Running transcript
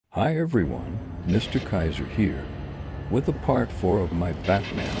Hi everyone, Mr. Kiser here, with a part 4 of my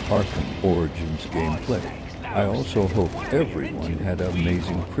Batman Arkham Origins gameplay. I also hope everyone had an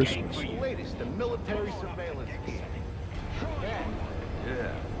amazing Christmas. Latest in military surveillance.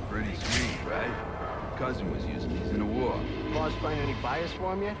 Yeah, pretty sweet, right? Cousin was using these in a war. Boss find any bias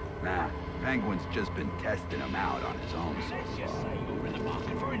for him yet? Nah, Penguin's just been testing them out on his own so Let's just far. say you're in the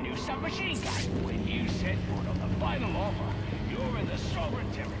market for a new submachine gun. When you set foot on the final offer, you're in the sovereign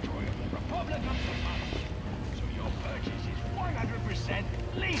territory of the Republic of Somalia. So your purchase is 100%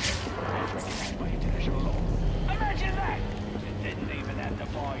 legal. As recognized by international law. Imagine that! You didn't even have to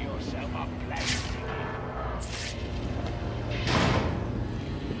buy yourself a plane ticket.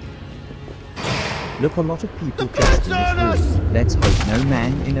 Look, a lot of people just in this room. Let's hope no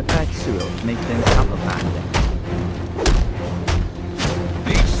man in a bad suit make them cover bandit.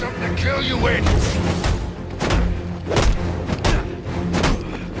 Need something to kill you with!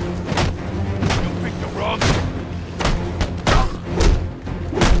 You picked the wrong...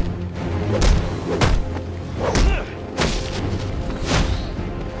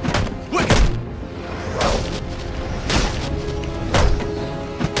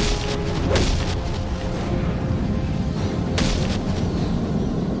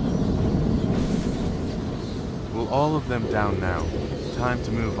 All of them down now. Time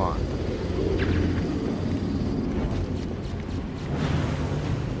to move on.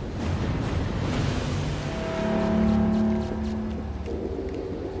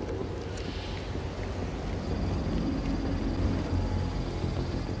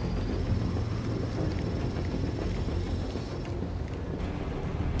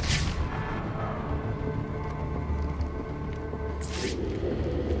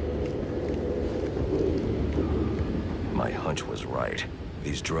 My hunch was right.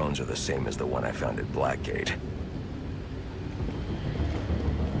 These drones are the same as the one I found at Blackgate.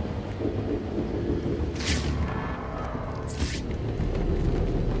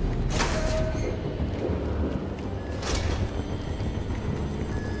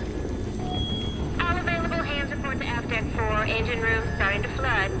 All available hands report to aft deck 4. Engine room starting to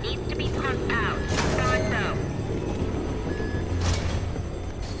flood. Needs to be pumped out. So.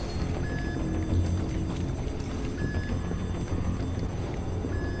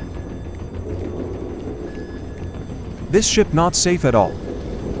 This ship not safe at all. Sad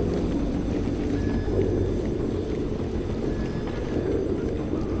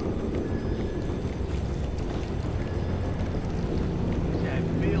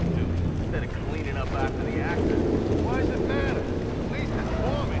feel to it, instead of cleaning up after the accident. Why does it matter? At least it's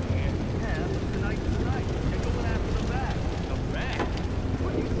warm in here. Yeah, but tonight's the night. They're going after the bat. The bat?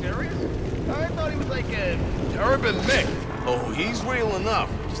 What, are you serious? I thought he was like a urban myth. Oh, he's real enough.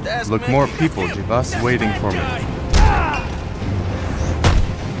 Just ask Look, him. more people, Javas waiting for me.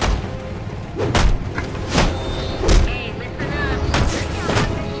 Hey, listen up.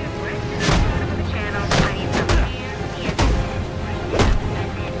 This ship right to the bottom of the channel. I need some hands here.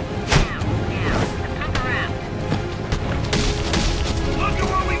 Now, the pump her out. Look at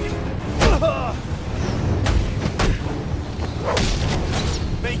what we...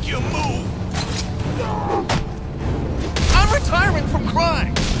 Make you move! I'm retiring from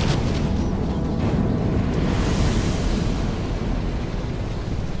crime!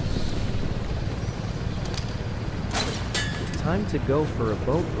 Time to go for a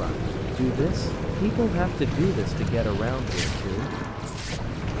boat ride. Do this? People have to do this to get around here too.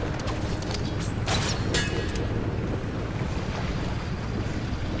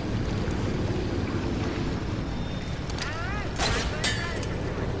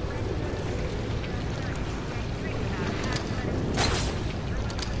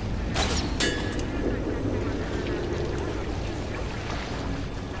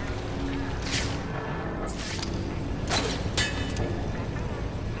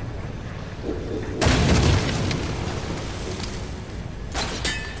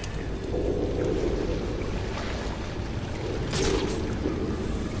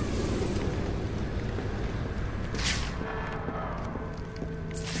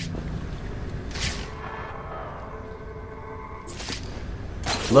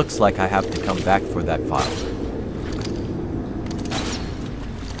 Looks like I have to come back for that file.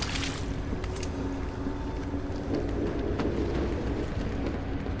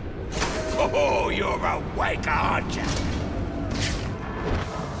 Oh, you're awake, aren't you?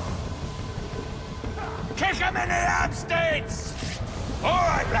 Kick him in the abstinence! All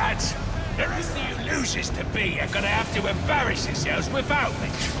right, lads. The rest of you losers to be are gonna have to embarrass yourselves without me.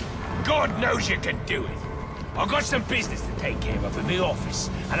 God knows you can do it. I've got some business to take care of in the office,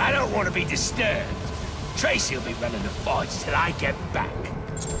 and I don't want to be disturbed. Tracy will be running the fights till I get back.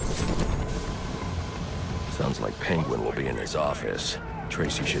 Sounds like Penguin will be in his office.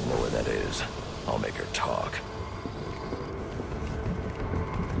 Tracy should know where that is. I'll make her talk.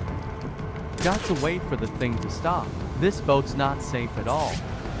 Got to wait for the thing to stop. This boat's not safe at all.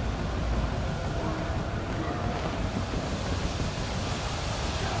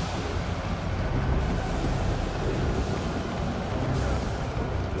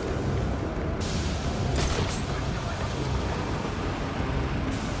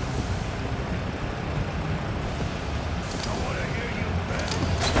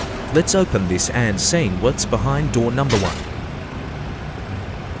 Let's open this and see what's behind door number 1.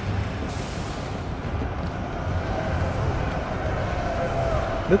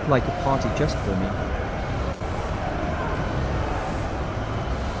 Looked like a party just for me.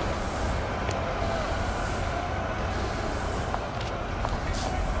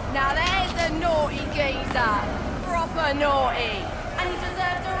 Now there's a naughty geezer. Proper naughty. And he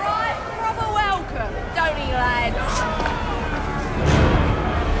deserves a right proper welcome, don't he, lads?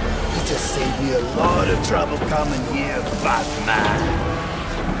 You just saved me a lot of trouble coming here, Batman.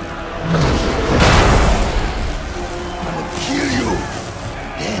 I'm gonna kill you.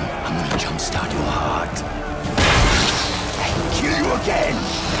 Then I'm gonna jumpstart your heart. And kill you again.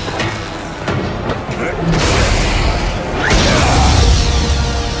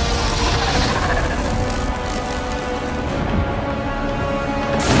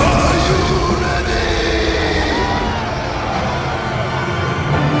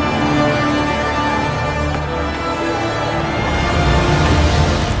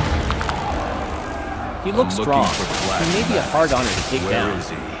 He looks strong. He may be a hard honor to take down. Where is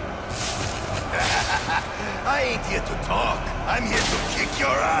he? I ain't here to talk. I'm here to kick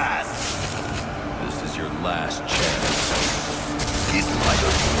your ass. This is your last chance. This fight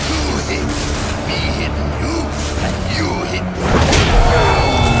is 2 hits. Me hitting you, and you hitting me.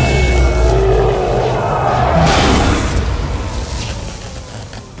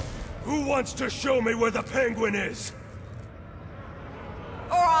 Who wants to show me where the Penguin is?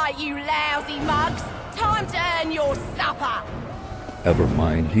 Alright, you lousy mugs. Time to earn your supper. Ever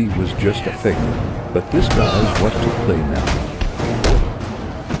mind, he was just a figure. But this guy's what to play now.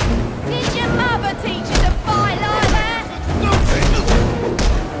 Did your mother teach you to fight like that?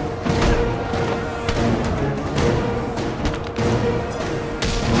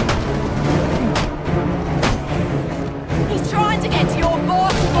 He's trying to get to your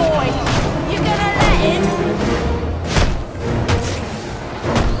boss, boy. You gonna let him?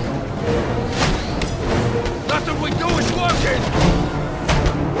 Nothing we do is working!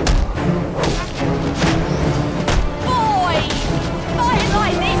 Boy! Fighting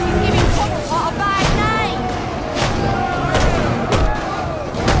like this is giving Cobblepot a bad name!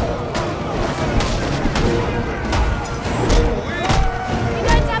 You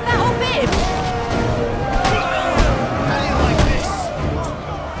going to have that on bib? How do you like this?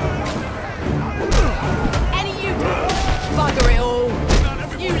 Any you do? Bugger it all.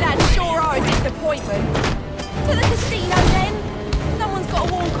 You lads sure are a disappointment. To the casino then? Someone's got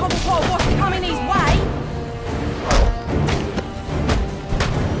to warn Cobblepot what's coming his way.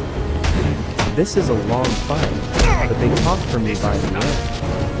 This is a long fight, but they talk for me by the end.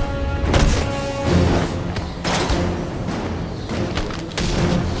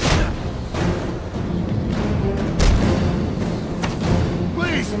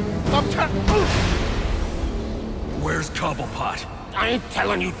 Please! Stop Where's Cobblepot? I ain't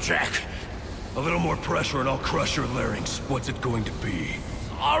telling you, Jack. A little more pressure and I'll crush your larynx. What's it going to be?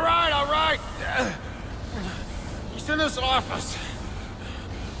 All right. He's in his office.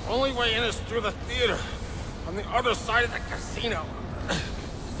 Only way in is through the theater, on the other side of the casino.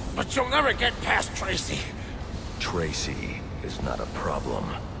 But you'll never get past Tracy. Tracy is not a problem.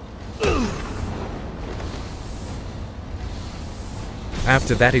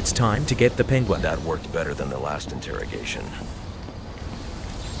 After that, it's time to get the Penguin. That worked better than the last interrogation.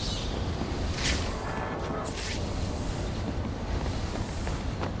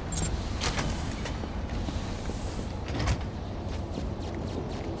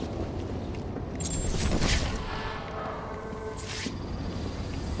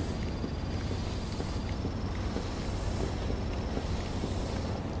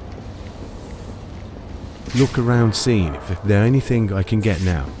 Look around seeing if there's anything I can get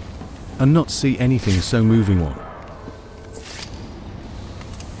now, and not see anything so moving on.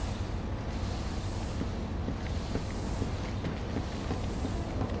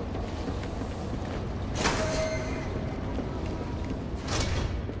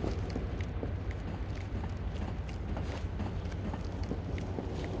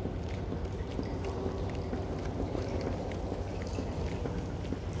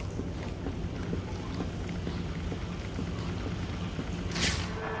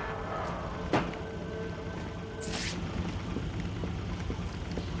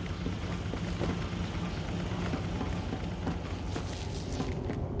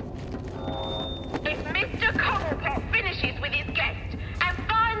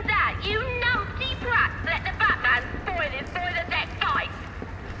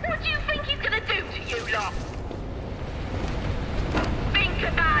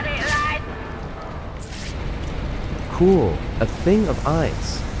 Cool, a thing of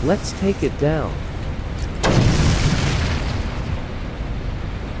ice. Let's take it down.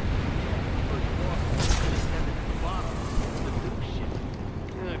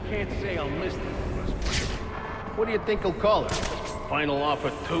 Can't say I'll miss them. What do you think he'll call it? Final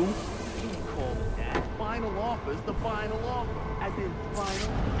offer 2? You call it that. Final offer's the final offer. As in final,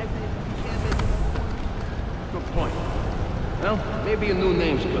 as in you can't miss it. Good point. Well, maybe a new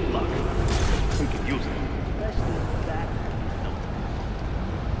name's good luck. We could use it. Especially that.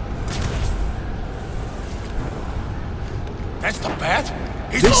 That's the bat?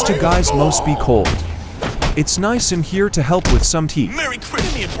 This to guys must be cold. It's nice in here to help with some teeth. Merry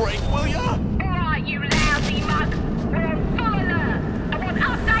Christmas! Give me a break, will ya? Alright, you lousy mug. We're on full alert. I want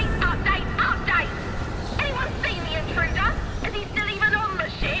update, update, update. Anyone seen the intruder? Is he still even on the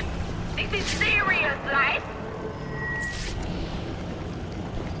ship? This is serious, lads.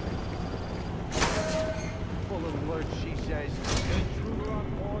 Full alert, she says. Intruder on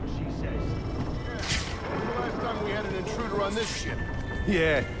board, she says. When's the last time we had an intruder on this ship?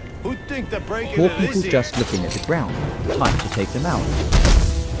 Yeah. Who'd think to break into Four this people here? just looking at the ground. Time to take them out.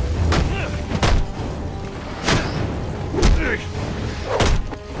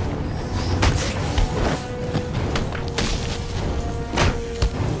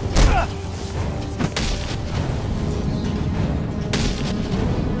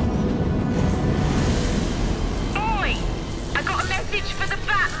 Oi! I got a message for the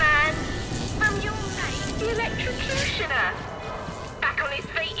Batman. From your mate, the electrocutioner. Back on his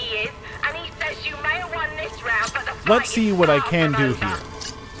feet he is, and he says you may have won this round, but the fight Let's see is what I far can from do over. here.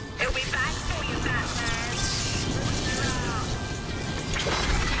 He'll be back for you, Batman.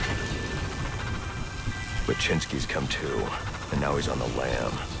 Baczynski's come to, and now he's on the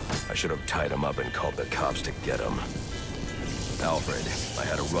lam. I should have tied him up and called the cops to get him. Alfred, I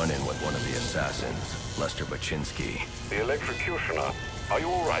had a run-in with one of the assassins, Lester Baczynski. The electrocutioner. Are you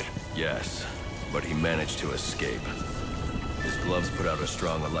all right? Yes, but he managed to escape. His gloves put out a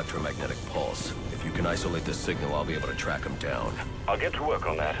strong electromagnetic pulse. If you can isolate the signal, I'll be able to track him down. I'll get to work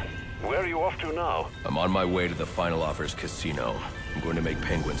on that. Where are you off to now? I'm on my way to the Final Offers casino. I'm going to make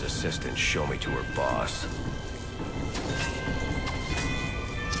Penguin's assistant show me to her boss.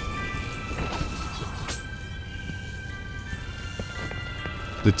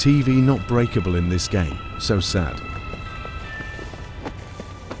 The TV not breakable in this game. So sad.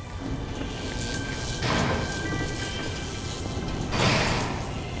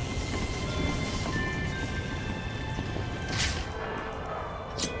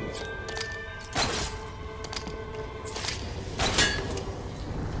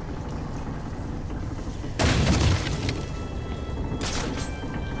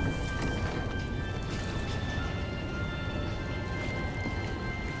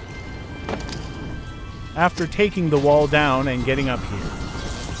 After taking the wall down and getting up here,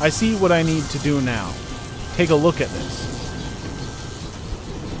 I see what I need to do now. Take a look at this.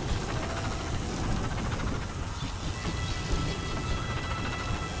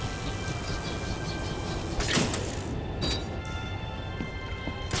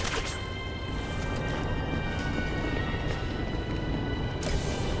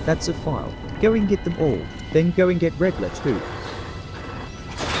 That's a file. Go and get them all. Then go and get Regler too.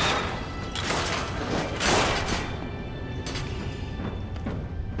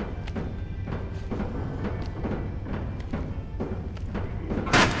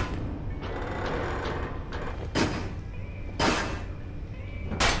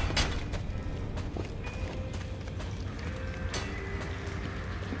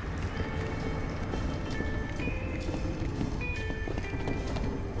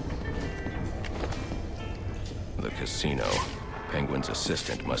 Casino. Penguin's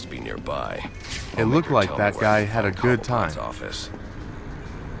assistant must be nearby. It looked like that guy had a good time. Office.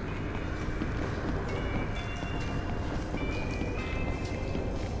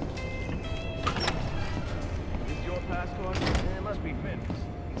 Is your passport? It must be Vince's.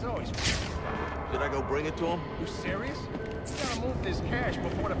 He's always Should I go bring it to him? You serious? You gotta move this cash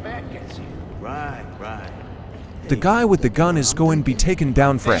before the bat gets you. Right, right. The guy with the gun is going to be taken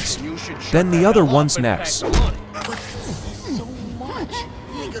down first. Then the other one's next. So much.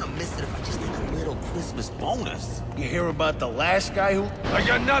 You ain't gonna miss it if I just take a little Christmas bonus. You hear about the last guy who... I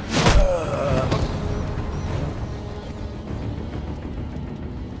got nothing.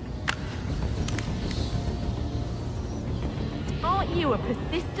 Aren't you a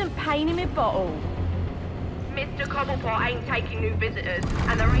persistent pain in my bottle? Mr. Cobblepot ain't taking new visitors,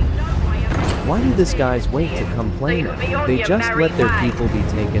 and there ain't no way of... Why do these guys wait to complain? They just let their people be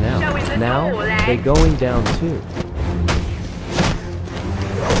taken out. Now, they're going down too.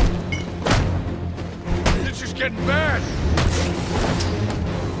 Let's just getting bad.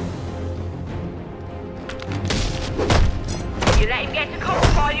 You let him get to cover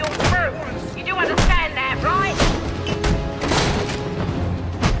while you're through. You do understand that, right?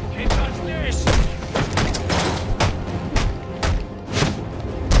 Can't touch this.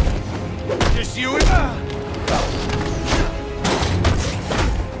 Just you and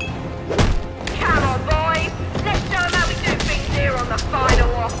Come on, boys. Let's show them how we do things here on the final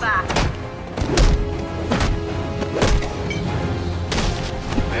offer.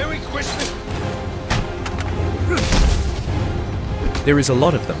 Merry Christmas. There is a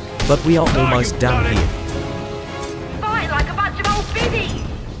lot of them, but we are almost done here. Fight like a bunch of old biddies.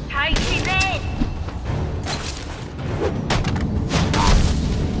 Take him in.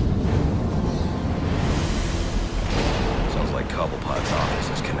 Sounds like Cobblepot's office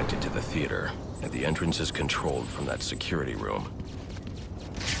is connected to the theater, and the entrance is controlled from that security room.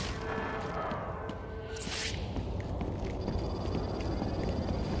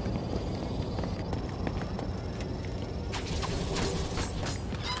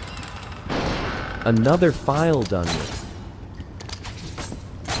 Another file done with.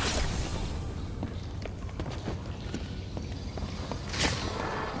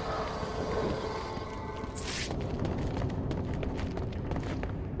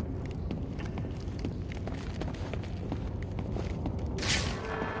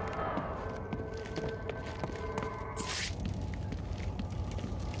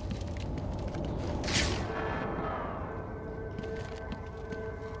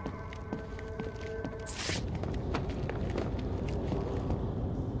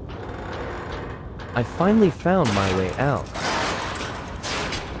 I finally found my way out.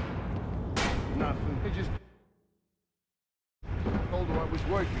 Nothing. They just told her I was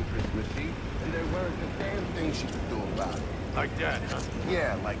working Christmas Eve, and there weren't a damn thing she could do about it. Like that, huh?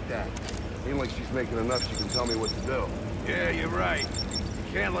 Yeah, like that. Ain't like she's making enough she can tell me what to do. Yeah, you're right.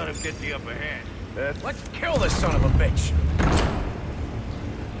 You can't let him get the upper hand. Let's kill this son of a bitch!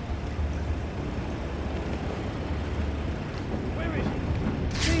 Where is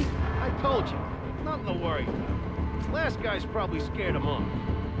he? See? I told you. Nothing to worry about. Last guy's probably scared him off.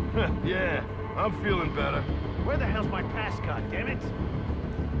 Yeah, I'm feeling better. Where the hell's my pass card, damn it?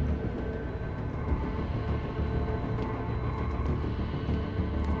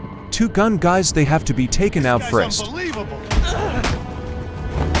 Two gun guys, they have to be taken out first. Unbelievable!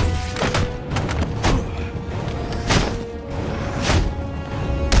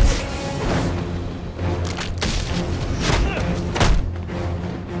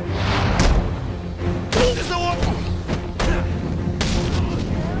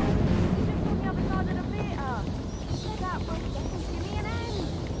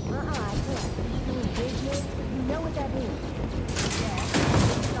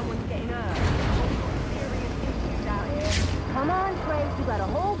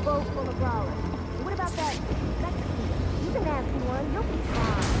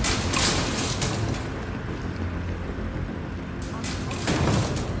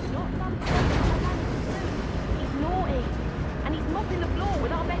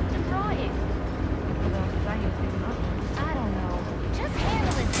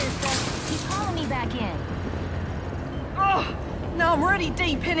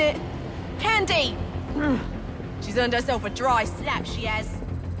 Deep in it. Candy! She's earned herself a dry slap, she has.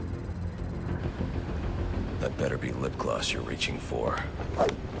 That better be lip gloss you're reaching for.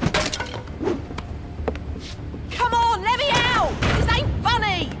 Come on, let me out! This ain't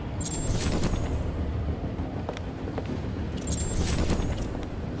funny!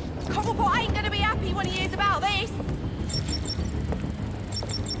 Cobblepot ain't gonna be happy when he hears about this.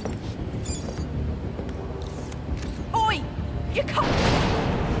 Oi! You can't...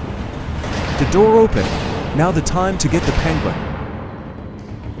 The door opened. Now the time to get the penguin.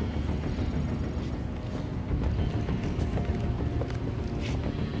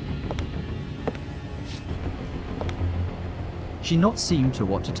 She not seem to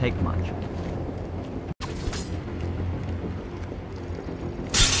want to take much.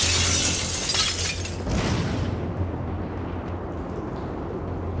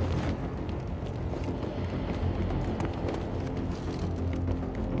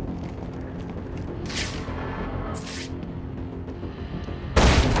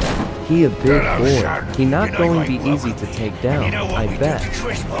 He a big boy. He not going to be easy to take down, You know what I we bet. do to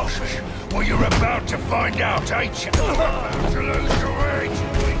trespassers? Well, you're about to find out, ain't you? About to lose your head,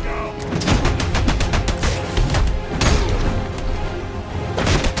 here we go.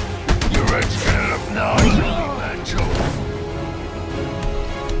 Your head's gonna look nice, Mantle.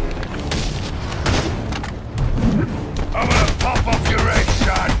 I'm gonna pop off your head,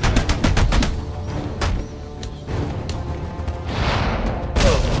 son.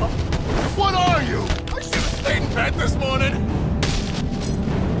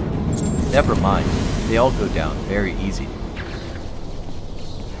 Never mind. They all go down very easy.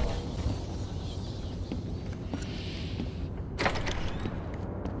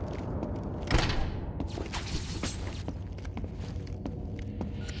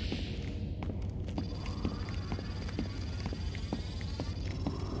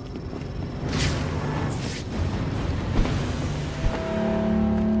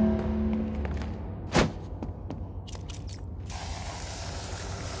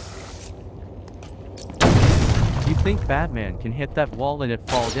 You think Batman can hit that wall and it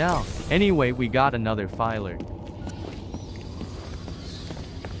fall down? Anyway, we got another filer.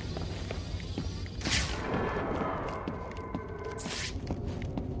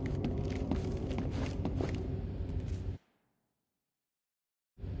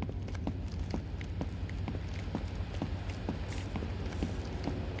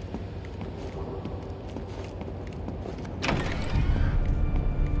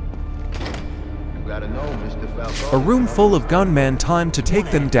 A room full of gunmen, time to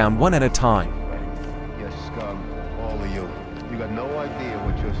take them down one at a time. Yes, scum. All of you. You got no idea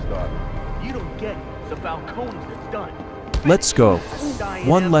what you're starting. You don't get it. The Falcones are done. Let's go.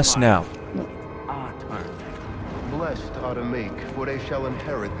 One less now. Our turn. Blessed are the meek, for they shall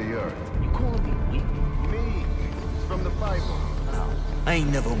inherit the earth. You calling me weak? Me. It's from the Bible. Oh, I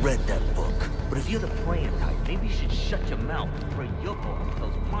ain't never read that book. But if you're the playing type, maybe you should shut your mouth and pray your boss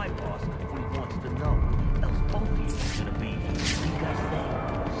tells my boss what he wants to know. Else both of you are gonna be, what do you guys say?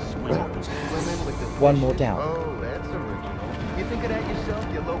 Swimming with the One more down. Oh, that's original. You think of that yourself,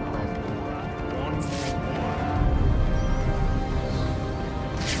 you low class? One more.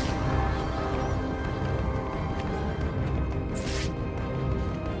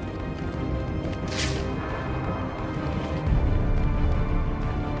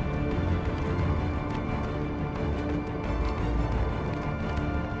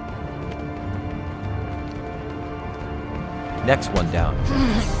 Next one down.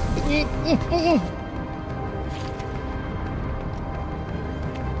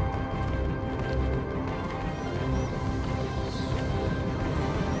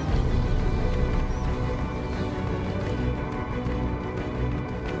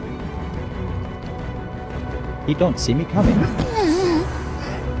 You don't see me coming.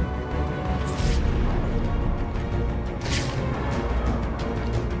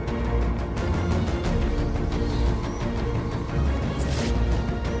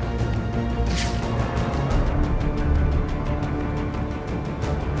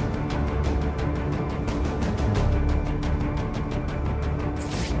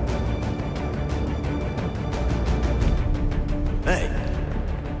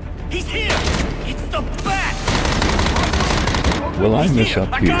 Well, I miss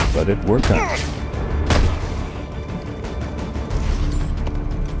up here, but it worked out.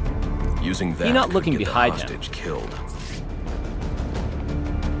 Using that. You're not could looking get the behind him. hostage killed.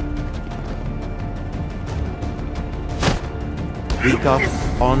 We got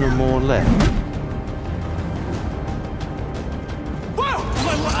on more left.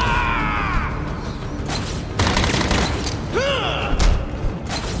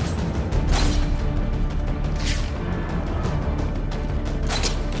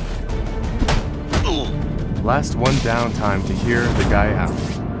 Last one down, time to hear the guy out.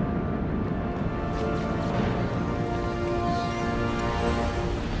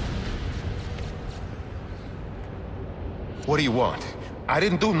 What do you want? I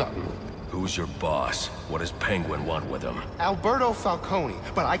didn't do nothing. Who's your boss? What does Penguin want with him? Alberto Falcone,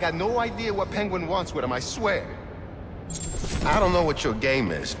 but I got no idea what Penguin wants with him, I swear. I don't know what your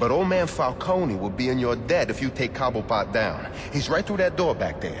game is, but old man Falcone will be in your debt if you take Cobblepot down. He's right through that door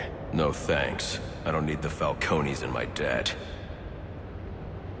back there. No thanks. I don't need the Falcones in my debt.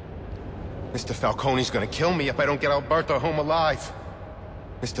 Mr. Falcone's gonna kill me if I don't get Alberto home alive.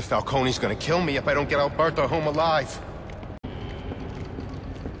 Mr. Falcone's gonna kill me if I don't get Alberto home alive.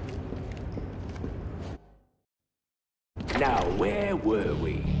 Now, where were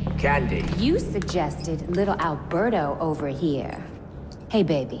we? Candy. You suggested little Alberto over here. Hey,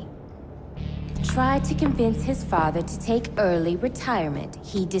 baby. Tried to convince his father to take early retirement.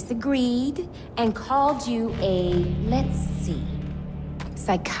 He disagreed and called you a, let's see,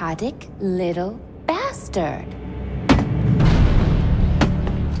 psychotic little bastard.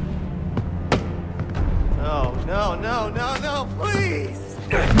 No, no, no, no, no, please!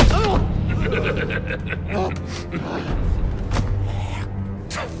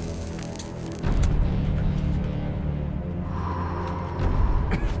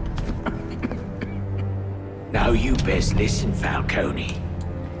 Now you best listen, Falcone.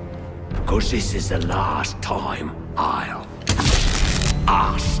 'Cause this is the last time I'll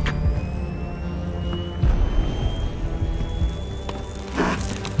ask.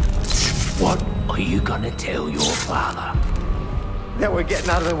 What are you gonna tell your father? That we're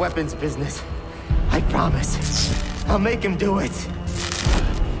getting out of the weapons business. I promise. I'll make him do it.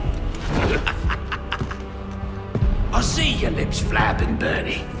 I see your lips flapping,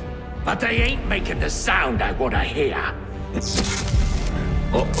 Bernie. But they ain't making the sound I want to hear.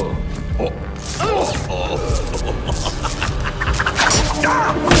 Uh-oh.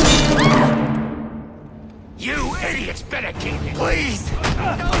 You idiots better keep it. Please!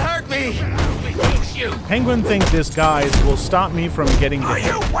 Don't hurt me! You. Penguin think disguise will stop me from getting Are the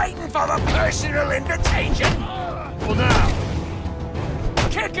you waiting for a personal invitation? Well, now.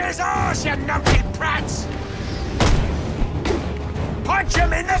 Kick his ass, you numpty prats! Punch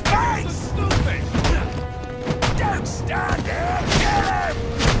him in the face! Stupid! Don't stand there! Kill him!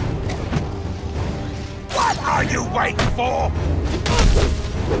 What are you waiting for?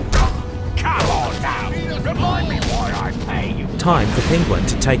 Come on now! Remind me why I pay you! Time for Penguin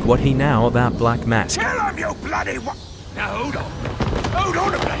to take what he know about Black Mask. Kill him, you bloody Now hold on. Hold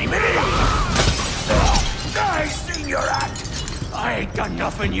on a bloody minute! I seen your act! I ain't done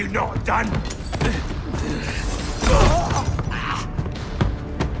nothing you not done!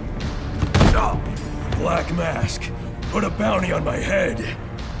 Black Mask, put a bounty on my head.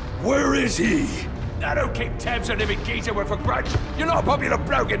 Where is he? I don't keep tabs on every geezer with a grudge. You're not a popular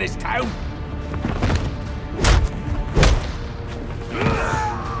bloke in this town.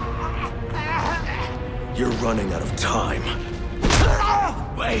 You're running out of time.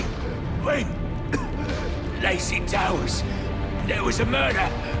 Wait. Lacey Towers. There was a murder.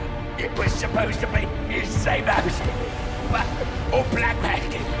 It was supposed to be his same house. Or Black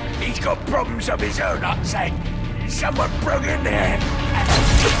Mask. He's got problems of his own, I'd say. Someone broke in there.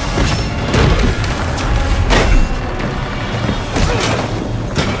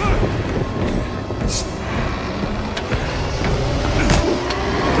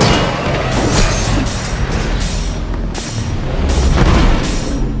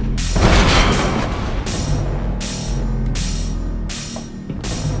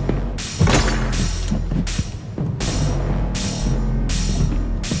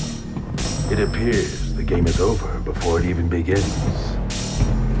 It appears the game is over before it even begins.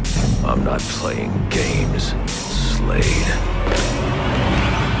 I'm not playing games, Slade.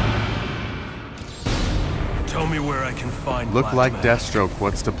 Tell me where I can find Look Black like Mask. Deathstroke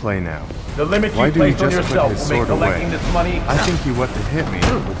what's to play now. The limit Why you do he placed on just put yourself his will make sword away? collecting this money I think he went to hit me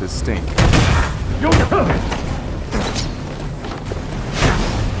with his stink.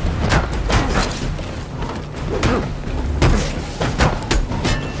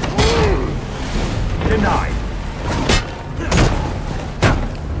 Denied.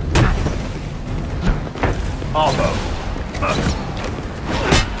 Almost.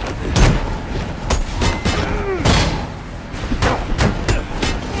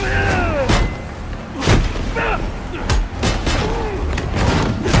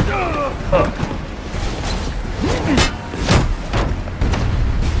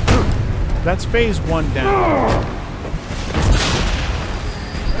 That's phase 1 down.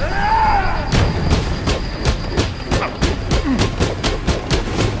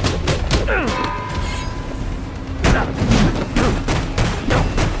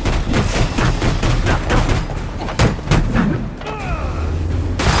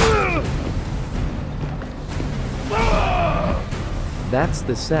 That's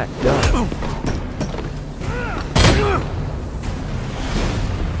the sec done.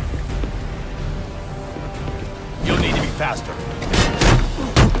 You'll need to be faster.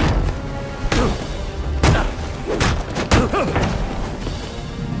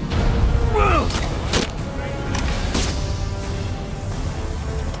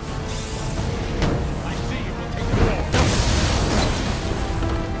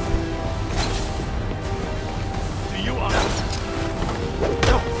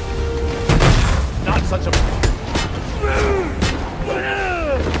 Not such a...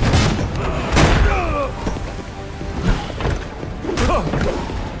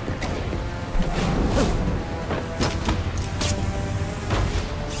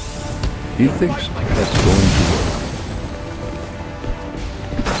 He thinks that's going to work.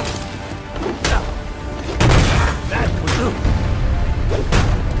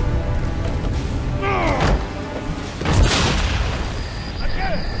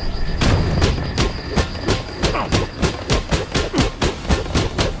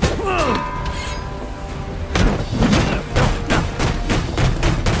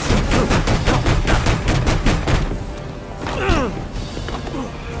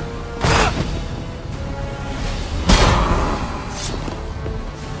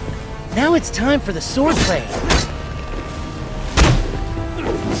 Now it's time for the sword play.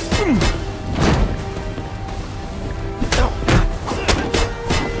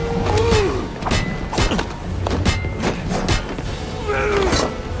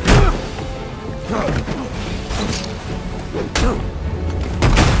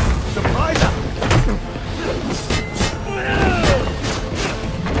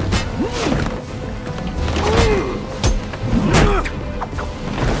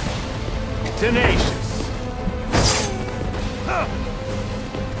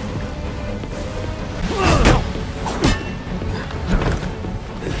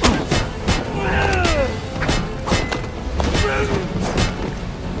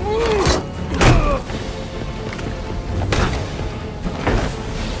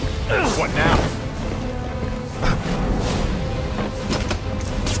 What now?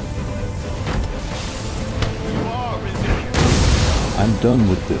 I'm done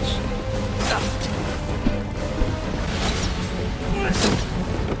with this.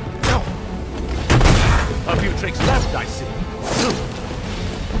 A few tricks left, I see.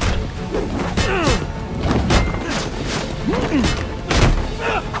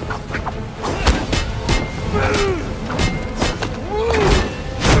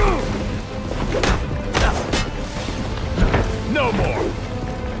 No more.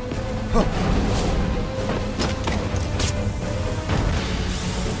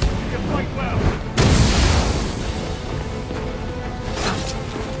 You fight well.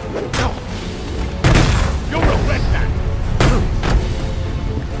 You'll regret that.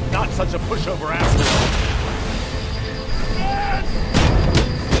 Not such a pushover after all.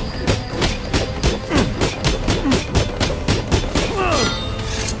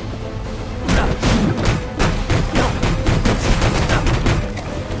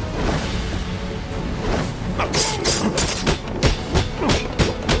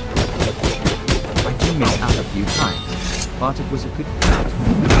 But it was a good fight.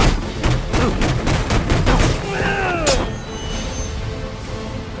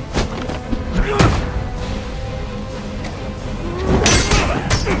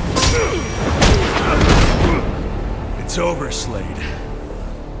 It's over, Slade.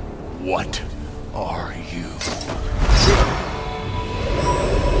 What are you?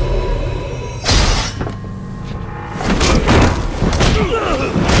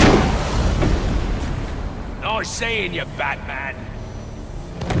 Nice seeing you, Batman.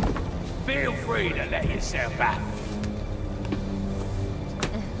 Feel free to let yourself out.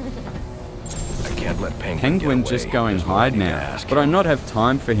 I can't let Penguin just go and hide now, but I not have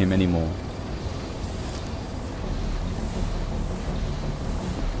time for him anymore.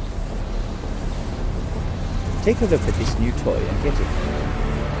 Take a look at this new toy and get it.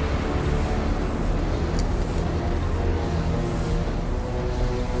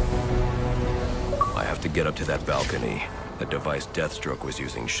 I have to get up to that balcony. The device Deathstroke was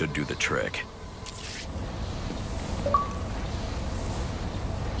using should do the trick.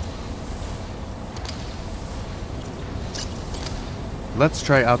 Let's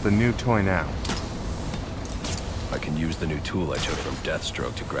try out the new toy now. I can use the new tool I took from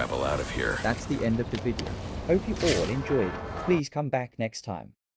Deathstroke to grapple out of here. That's the end of the video. Hope you all enjoyed. Please come back next time.